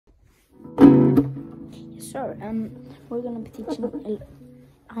So, we're gonna be teaching.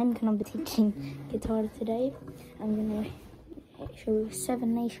 I'm gonna be teaching guitar today. I'm gonna show you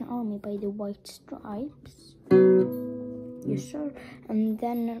Seven Nation Army by the White Stripes. Yes, sir. And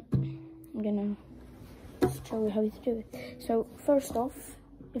then I'm gonna show you how to do it. So first off,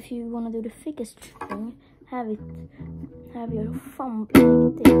 if you wanna do the thickest string, have your thumb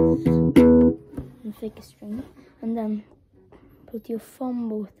like this, the thickest string, and then put your thumb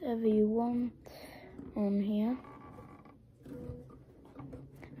whatever you want on here.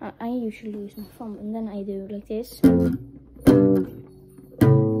 I usually use my thumb, and then I do like this.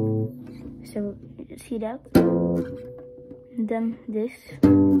 So see that? And then this,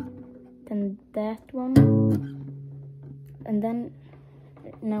 then that one, and then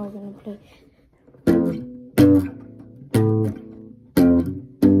now we're gonna play.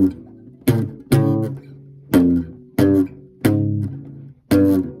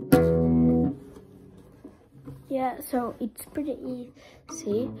 Yeah, so it's pretty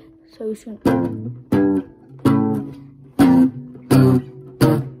easy. So you should.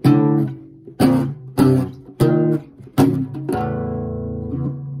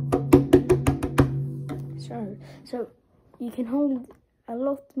 So you can hold a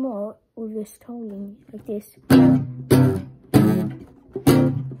lot more with just holding like this.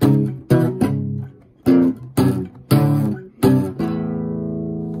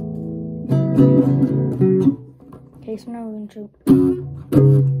 Okay, so now we're going to.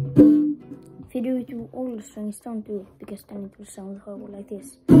 If you do it with all the strings, don't do it because then it will sound horrible like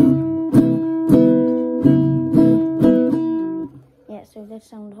this. Yeah, so that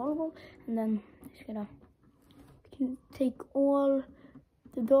sounds horrible, and then just gonna. You take all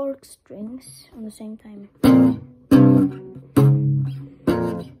the dark strings on the same time.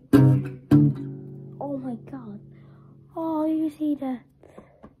 Oh my god. Oh, you see that?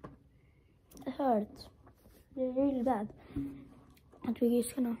 It hurts. It's really bad. And we're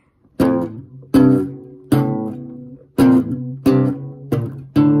just gonna.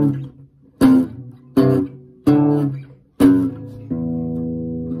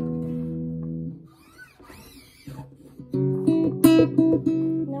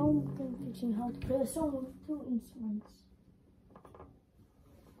 Now I'm teaching how to play a song with two instruments.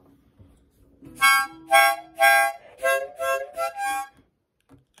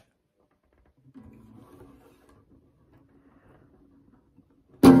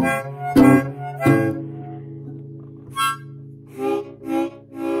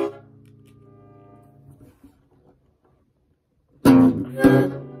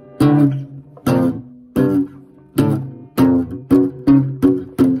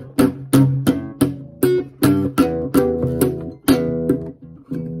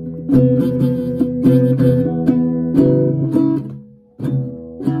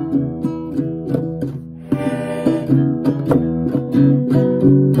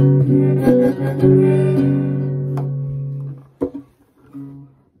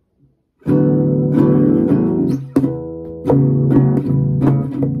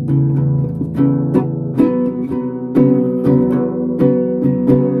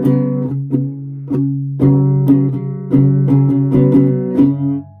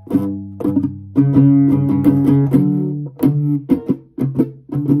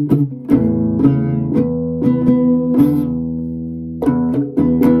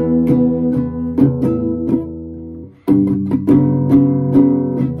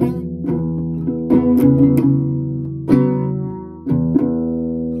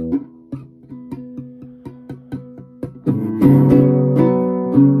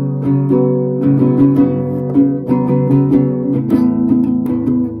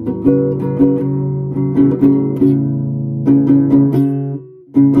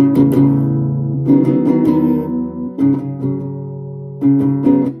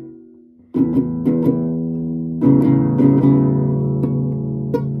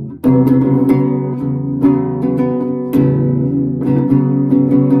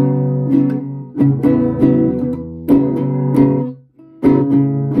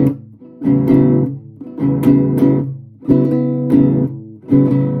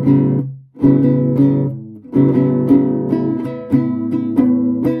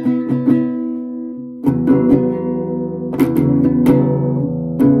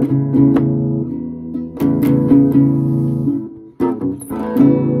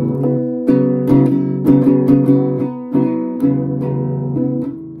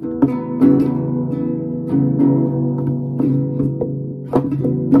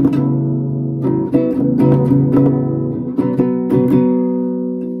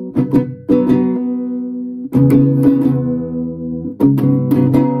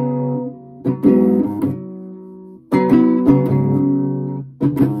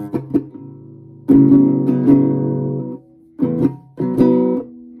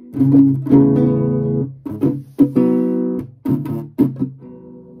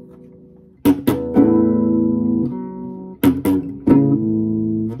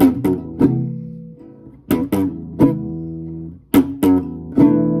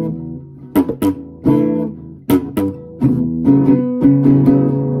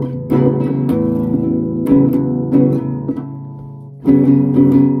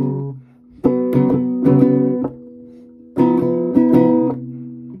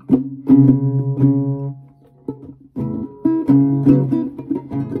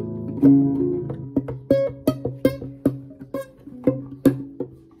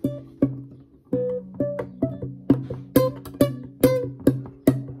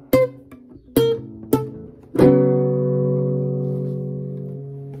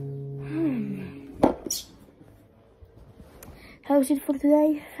 That was it for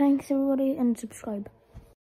today. Thanks everybody and subscribe.